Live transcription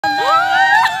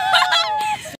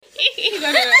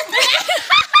मैले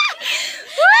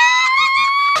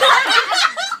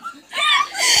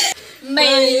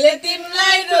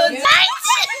तिमीलाई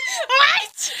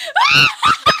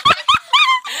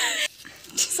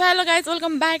So hello guys,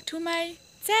 welcome back to my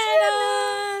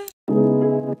channel.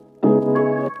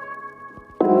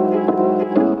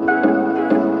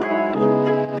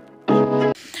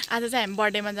 आज चाहिँ हामी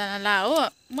बर्थडेमा जानला हो।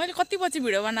 मैले कति पछि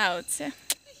भिडियो बनाएको छु।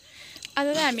 आज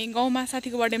चाहिँ हामी गाउँमा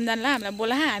साथीको बर्थडेमा जानला, हामीलाई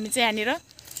बोला हामी चाहिँ यहाँनिर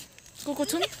को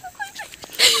छौँ।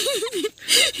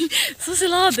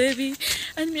 सुशीला देवी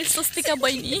अनि मेरो स्वस्तिका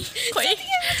बहिनी खोइ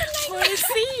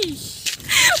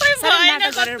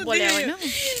नाटक गरेर बोल्यो होइन।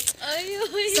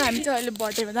 सो हामी चाहिँ अहिले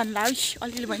बर्थडेमा जानला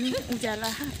अलिअलि पनि उज्याला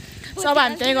सब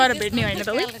हामी त्यहीँ गएर भेट्ने होइन त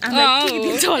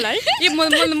दिन्छ होला है।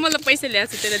 मलाई पैसा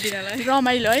ल्याएको छु तेरो दिनलाई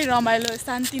रमाइलो है, रमाइलो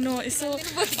सानोतिनो यसो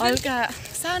हल्का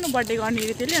सानो बर्थडे गर्ने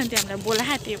अरे त्यसले अनि हामीलाई बोला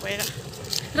त्यही भएर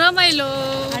रमाइलो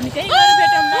हामी त्यहीँ गएर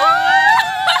भेटौँ न।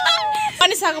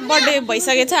 अनिसाको बर्थडे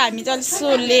भइसकेको छ, हामी चाहिँ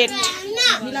सो लेट।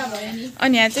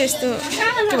 अनि यहाँ चाहिँ यस्तो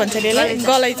के भन्छ अरे यसलाई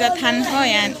गलैँचा थान छ,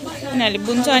 यहाँ उनीहरूले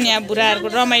बुन्छ अनि यहाँ बुढाहरूको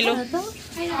रमाइलो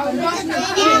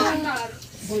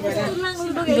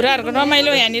बुढाहरूको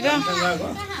रमाइलो यहाँनिर।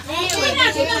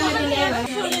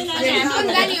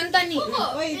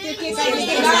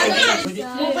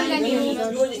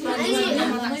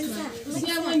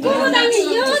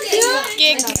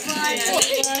 केक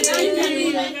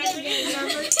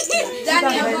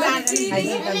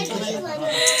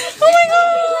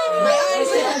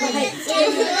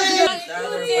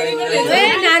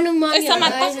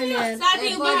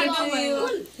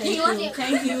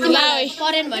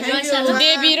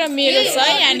देवी र मेरो छ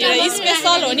है यहाँनिर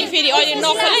स्पेसल हो नि। फेरि अहिले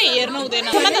नखोल है, हेर्नु हुँदैन।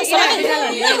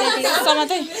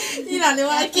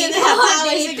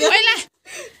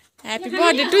 Happy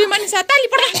birthday to you Manisha. ताली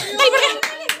पडा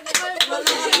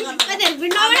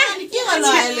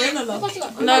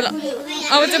ल ल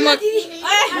अब चाहिँ म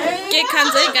केक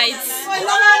खान्छु है गाइस।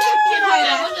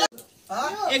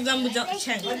 एकदम बुझ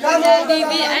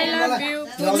दिदी आई लभ यु,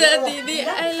 पूजा दिदी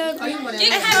आई लभ यु।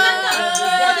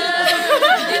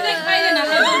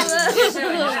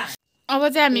 अब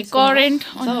चाहिँ हामी करेन्ट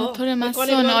अनि थोरै मासु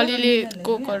अनि अलिअलि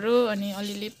कोकहरू अनि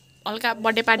अलिअलि हल्का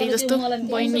बर्थडे पार्टी जस्तो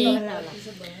बहिनी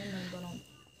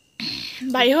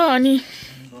भाइ हो अनि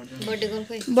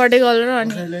बर्थडे गर्ल र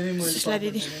अनि सुशीला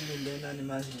दिदी।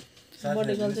 अब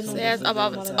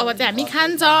चाहिँ हामी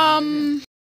खान्छौँ।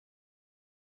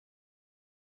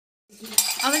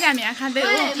 अब चाहिँ हामी यहाँ खाँदै हो।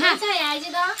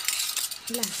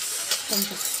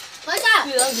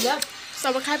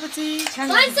 सब खाएपछि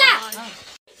खानी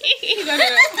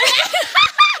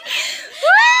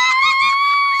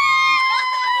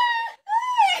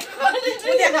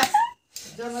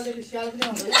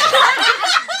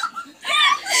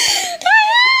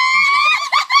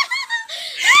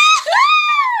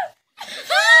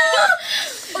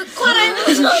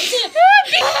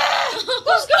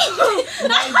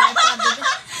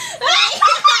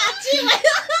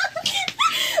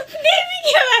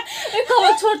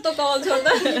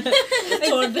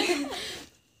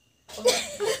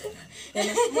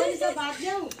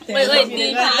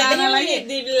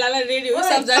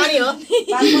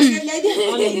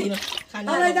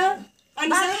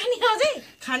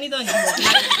त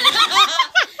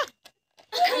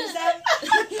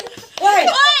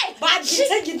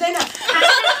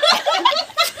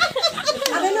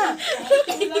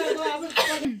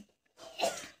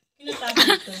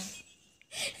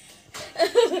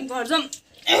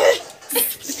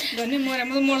नि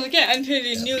मर्छ क्या। अनि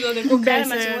फेरि न्युज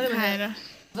खाएर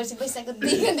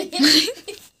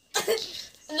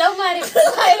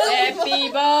Happy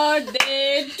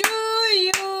birthday to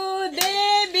you,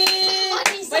 Devi.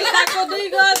 पैसाको 2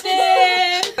 गते।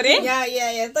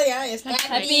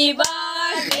 Happy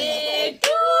birthday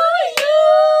to you.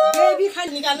 देवी खान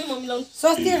निकाल्नु म मिलाउनु।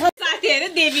 स्वस्ति साथी हेरे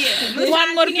देवी हेरे।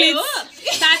 One more please.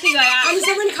 साथी घर अनि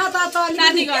सबै खाता त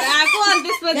साथी घर आको अनि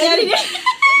त्यसपछि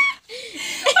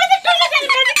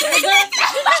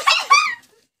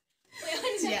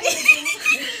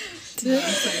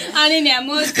अनि यहाँ म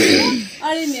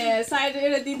अनि यहाँ साइड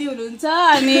एउटा दिदी हुनुहुन्छ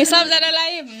अनि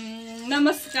सबजनालाई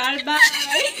नमस्कार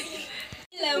बाई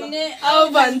ल्याउने औ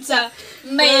भन्छ।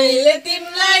 मैले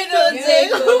तिमीलाई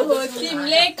रोजेको हो,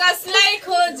 तिमीले कसलाई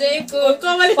खोजेको।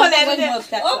 कमल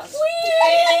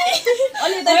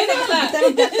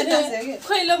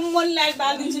खोइ ल मन लाइट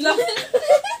बालिदिन्छु ल।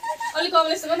 अलिक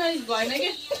कमल यस्तो गर्न भएन कि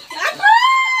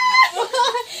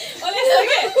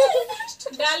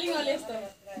डार्लिङ अलि यस्तो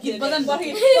गीत बजान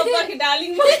पर्खी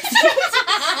डार्लिङ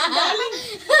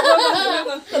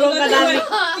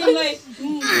तिमीलाई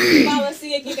बाबा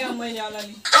सिकेको काम मैले होला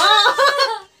नि।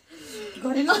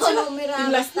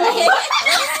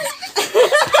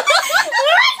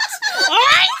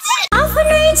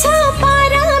 आफ्नै छ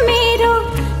पारा मेरो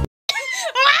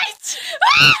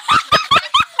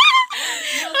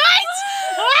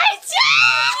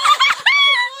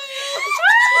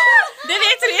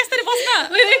यसरी बस्न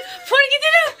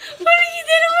फर्किँदैन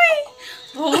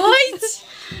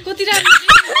कति राम्रो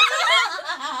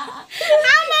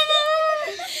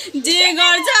जे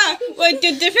गर्छ ओइ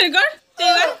त्यो फेरि गर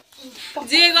त्यही गर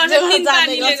जे गर्छ तिन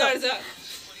पानीले गर्छ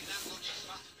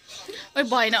ओइ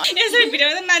भएन यसरी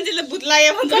भिडियोमा त मान्छेले भूत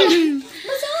लाग्यो भन्छ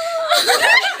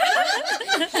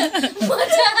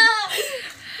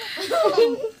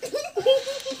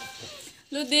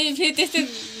लु दे फेरि त्यस्तै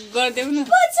गरिदेऊ न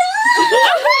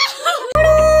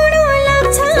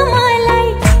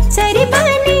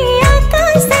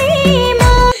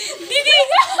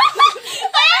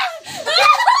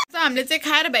हामीले चाहिँ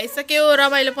खाएर भइसक्यो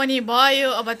रमाइलो पनि भयो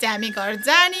अब चाहिँ हामी घर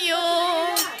जाने हो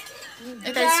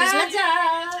यता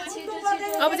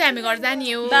अब चाहिँ हामी घर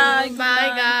जाने हो by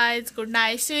guys good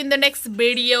night C you in the next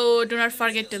video do not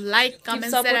forget to like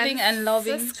comment supporting and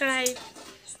loving subscribe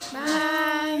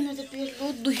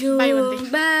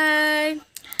by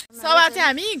सब चाहिँ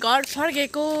हामी घर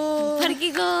फर्केको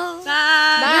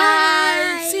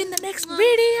by C in the next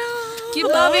video Keep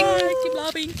loving.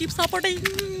 Keep supporting